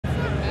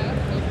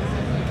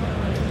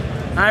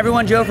Hi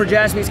everyone, Joe for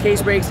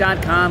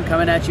JaspysCaseBreaks.com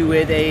coming at you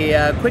with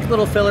a quick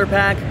little filler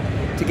pack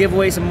to give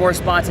away some more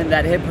spots in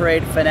that Hit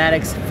Parade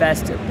Fanatics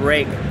Fest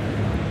break.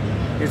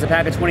 Here's a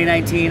pack of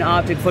 2019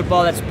 Optic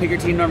football. That's pick your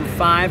team number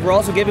 5. We're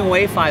also giving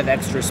away 5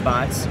 extra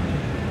spots.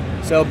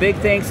 So big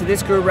thanks to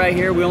this group right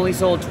here. We only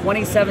sold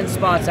 27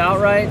 spots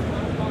outright,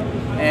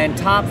 and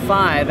top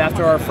 5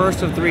 after our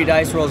first of 3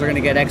 dice rolls are going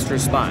to get extra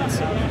spots.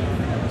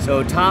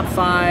 So top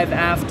 5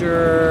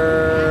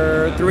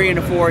 after 3 and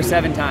a 4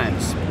 7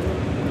 times.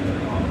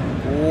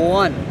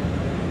 1,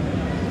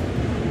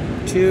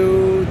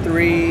 2,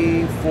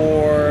 3,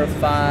 4,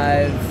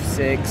 5,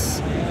 6,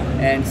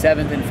 and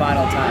 7th and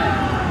final time.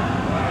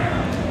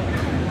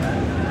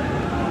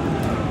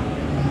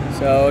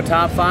 So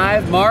top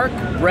 5, Mark,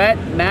 Brett,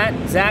 Matt,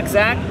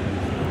 Zach.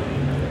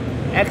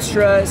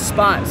 Extra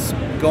spots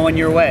going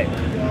your way.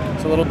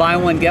 It's a little buy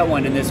one, get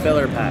one in this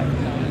filler pack.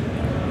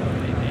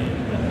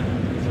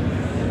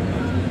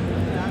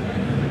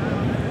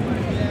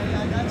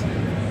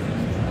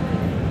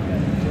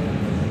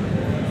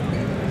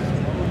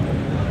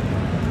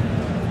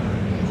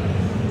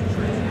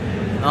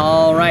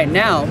 All right,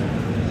 now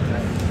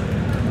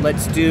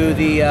let's do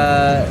the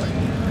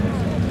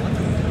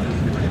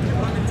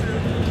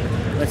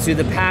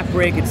pack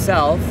break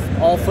itself.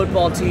 All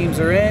football teams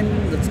are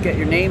in. Let's get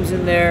your names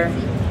in there.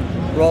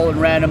 Roll and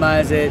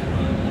randomize it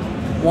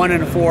 1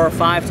 and a 4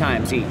 5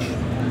 times each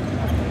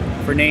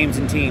for names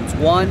and teams.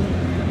 1,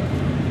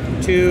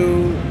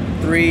 2,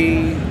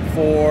 3,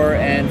 4,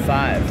 and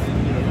 5.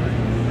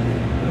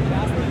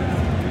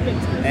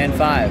 And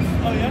 5.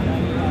 Oh yeah.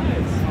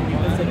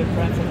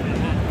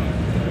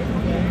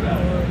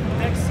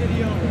 Next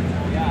city over.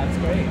 Yeah, it's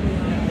great.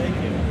 Thank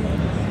you.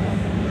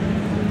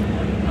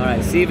 All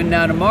right, Steven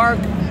now to Mark.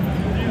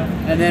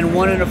 And then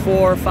 1 and a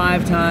 4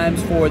 5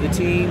 times for the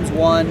teams.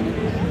 1,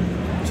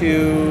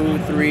 2,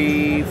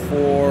 3,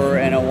 4,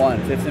 and a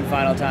 1. 5th and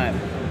final time.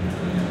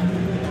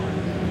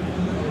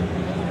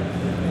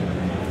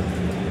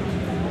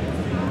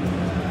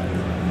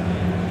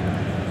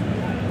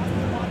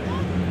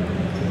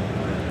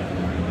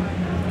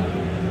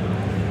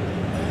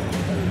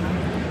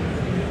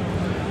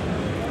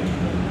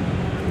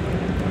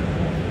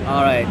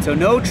 All right, so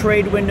no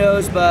trade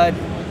windows, but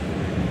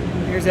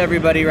here's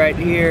everybody right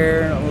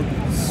here. We'll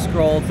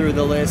scroll through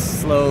the list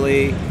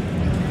slowly. All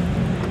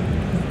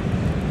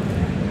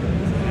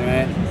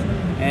right,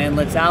 and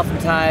let's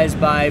alphabetize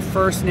by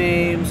first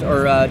names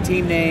or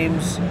team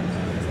names.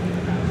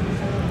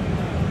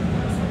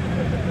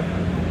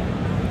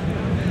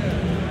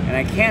 And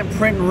I can't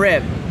print and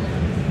rip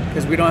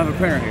because we don't have a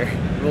printer here.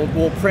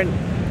 We'll print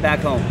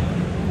back home.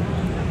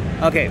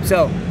 Okay,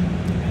 so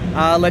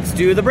let's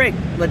do the break.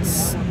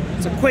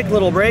 It's a quick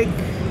little break.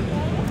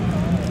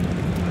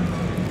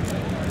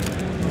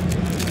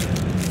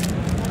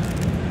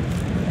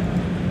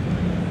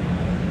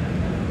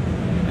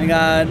 I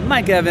got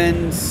Mike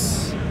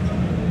Evans,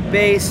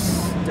 base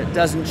that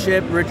doesn't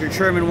ship. Richard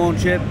Sherman won't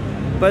ship,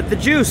 but the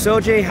juice,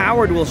 OJ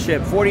Howard will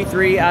ship.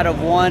 43 out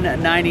of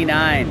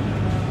 199.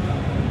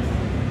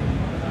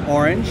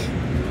 Orange.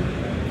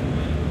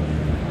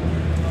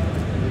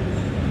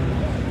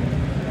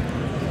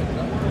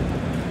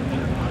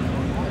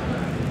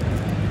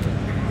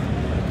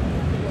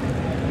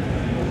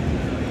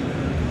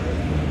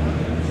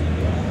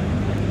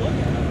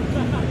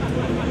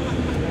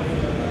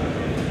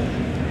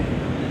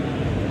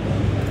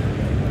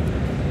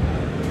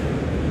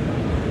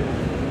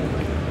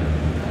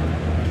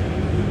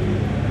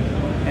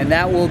 And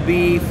that will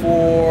be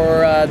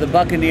for the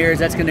Buccaneers.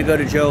 That's going to go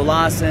to Joe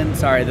Lawson.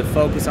 Sorry, the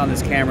focus on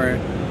this camera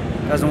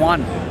doesn't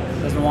want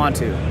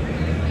to.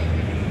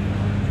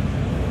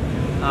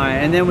 All right,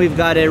 and then we've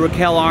got a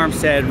Raquel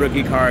Armstead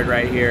rookie card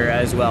right here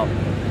as well.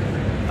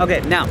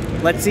 Okay, now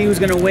let's see who's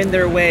going to win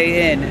their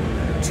way in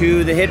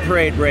to the Hit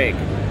Parade break.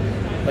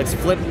 Let's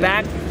flip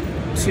back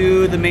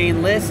to the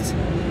main list.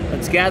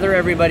 Let's gather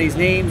everybody's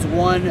names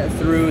 1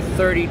 through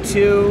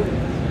 32.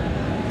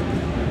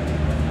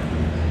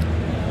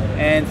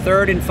 And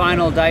third and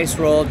final dice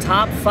roll.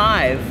 Top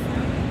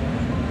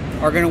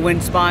 5 are going to win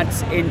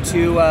spots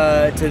into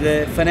to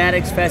the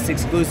Fanatics Fest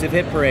exclusive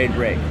Hit Parade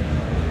break.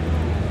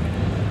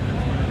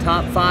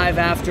 Top 5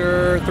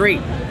 after 3.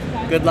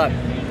 Good luck.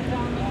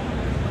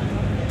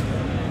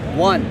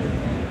 1,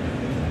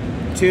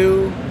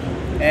 2,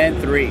 and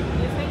 3.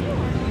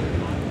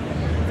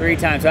 3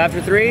 times. So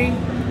after 3,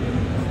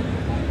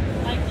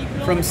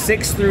 from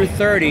 6 through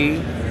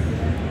 30,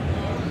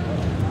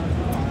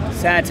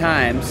 sad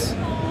times.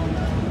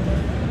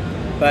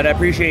 But I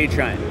appreciate you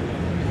trying.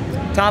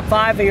 Top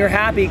 5, you're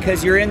happy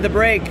because you're in the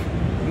break.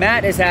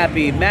 Matt is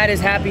happy. Matt is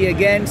happy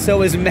again.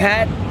 So is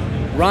Matt,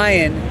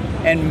 Ryan,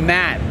 and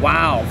Matt.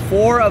 Wow,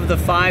 4 of the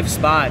 5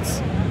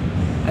 spots.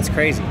 That's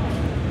crazy.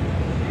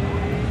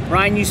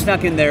 Ryan, you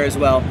snuck in there as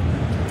well.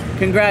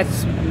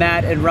 Congrats,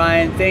 Matt and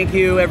Ryan. Thank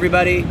you,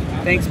 everybody.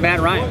 Thanks, Matt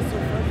and Ryan.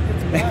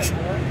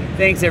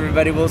 Thanks,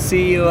 everybody. We'll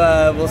see you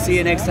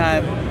next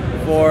time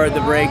for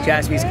the break.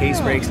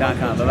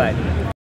 JaspysCaseBreaks.com. Bye-bye.